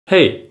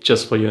Hey,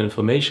 just for your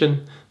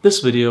information, this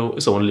video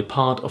is only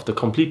part of the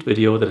complete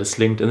video that is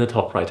linked in the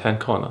top right hand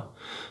corner.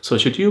 So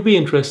should you be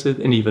interested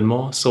in even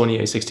more Sony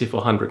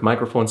A6400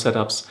 microphone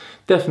setups,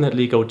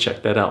 definitely go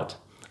check that out.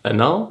 And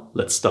now,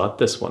 let's start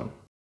this one.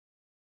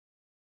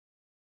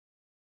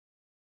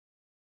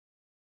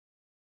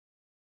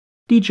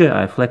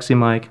 DJI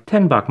FlexiMic,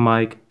 10-buck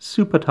mic,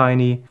 super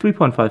tiny,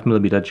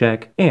 3.5mm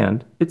jack,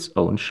 and its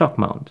own shock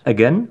mount.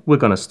 Again, we're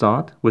gonna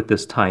start with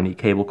this tiny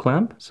cable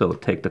clamp, so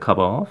take the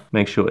cover off,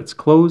 make sure it's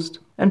closed,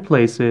 and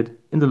place it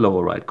in the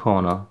lower right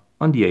corner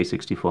on the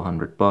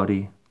A6400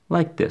 body,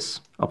 like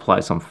this.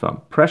 Apply some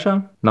firm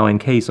pressure. Now in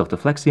case of the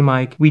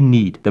FlexiMic, we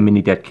need the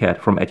mini dead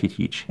cat from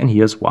JOAKIM, and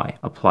here's why.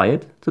 Apply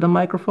it to the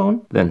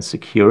microphone, then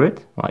secure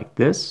it like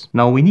this.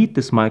 Now we need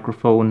this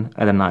microphone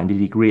at a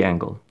 90-degree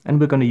angle,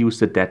 and we're gonna use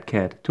the dead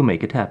cat to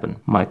make it happen.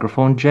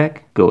 Microphone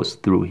jack goes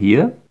through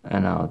here,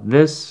 and now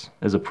this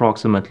is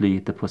approximately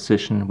the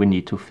position we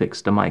need to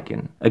fix the mic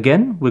in.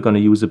 Again, we're gonna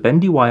use a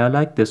bendy wire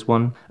like this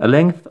one. A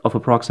length of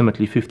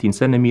approximately 15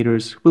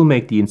 centimeters will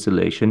make the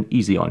installation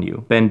easy on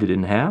you. Bend it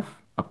in half.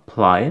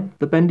 Apply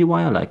the bendy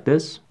wire like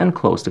this and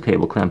close the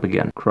cable clamp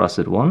again. Cross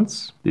it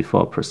once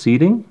before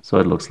proceeding, so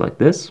it looks like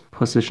this.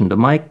 Position the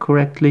mic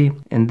correctly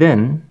and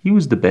then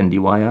use the bendy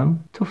wire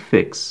to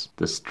fix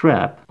the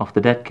strap of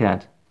the dead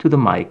cat to the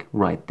mic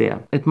right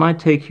there. It might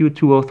take you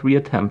 2 or 3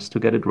 attempts to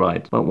get it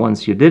right, but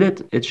once you did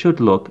it, it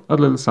should look a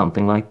little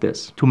something like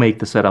this. To make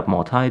the setup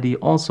more tidy,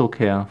 also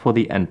care for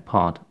the end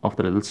part of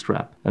the little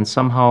strap and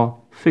somehow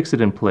fix it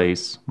in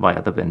place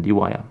via the bendy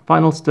wire.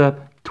 Final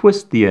step,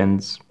 twist the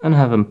ends and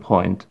have them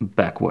point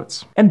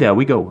backwards. And there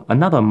we go,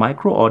 another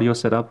micro audio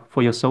setup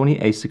for your Sony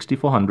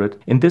A6400,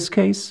 in this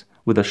case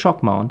with a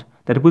shock mount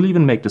that will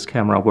even make this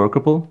camera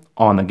workable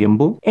on a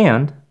gimbal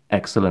and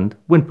excellent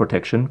wind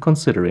protection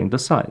considering the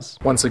size.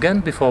 Once again,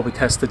 before we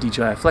test the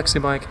DJI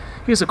FlexiMic,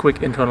 here's a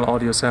quick internal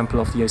audio sample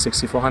of the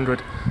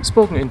A6400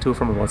 spoken into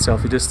from about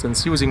selfie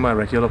distance using my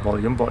regular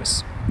volume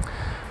voice.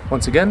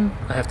 Once again,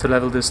 I have to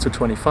level this to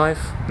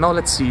 25. Now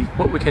let's see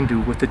what we can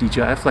do with the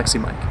DJI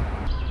FlexiMic.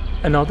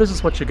 And now this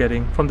is what you're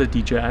getting from the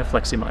DJI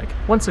FlexiMic.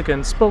 Once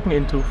again, spoken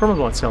into from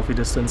about selfie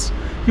distance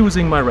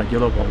using my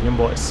regular volume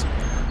voice.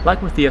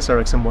 Like with the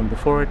SRX-M1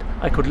 before it,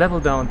 I could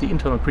level down the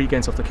internal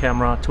pregains of the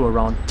camera to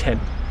around 10,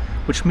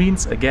 which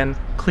means, again,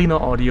 cleaner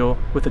audio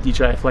with the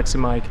DJI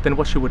FlexiMic than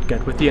what you would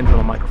get with the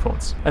internal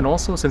microphones. And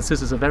also, since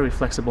this is a very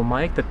flexible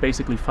mic that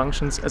basically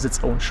functions as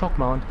its own shock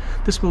mount,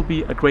 this will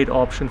be a great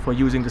option for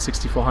using the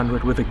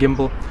 6400 with a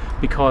gimbal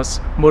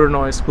because motor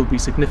noise will be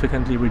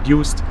significantly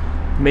reduced,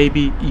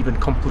 maybe even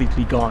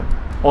completely gone.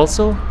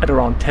 Also, at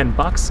around 10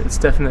 bucks, it's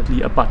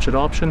definitely a budget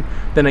option.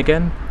 Then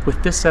again,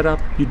 with this setup,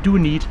 you do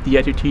need the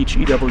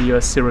JOAKIM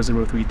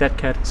EWS-003 dead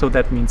cat, so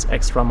that means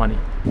extra money.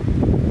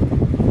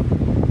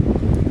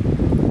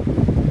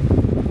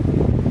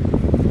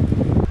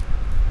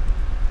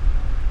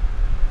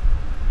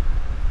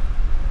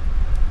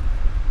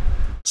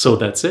 So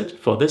that's it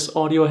for this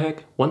audio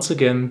hack. Once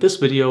again, this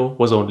video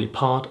was only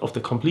part of the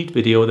complete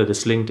video that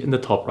is linked in the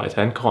top right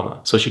hand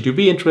corner. So should you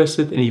be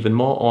interested in even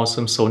more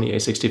awesome Sony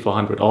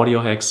A6400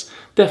 audio hacks,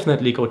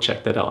 definitely go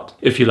check that out.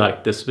 If you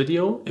liked this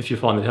video, if you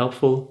found it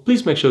helpful,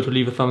 please make sure to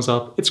leave a thumbs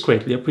up, it's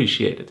greatly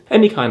appreciated.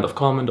 Any kind of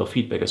comment or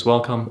feedback is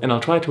welcome and I'll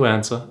try to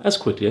answer as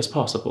quickly as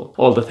possible.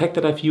 All the tech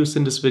that I've used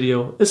in this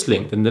video is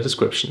linked in the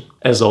description.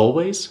 As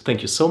always,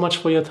 thank you so much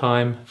for your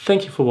time,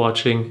 thank you for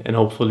watching and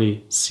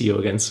hopefully see you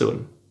again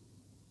soon.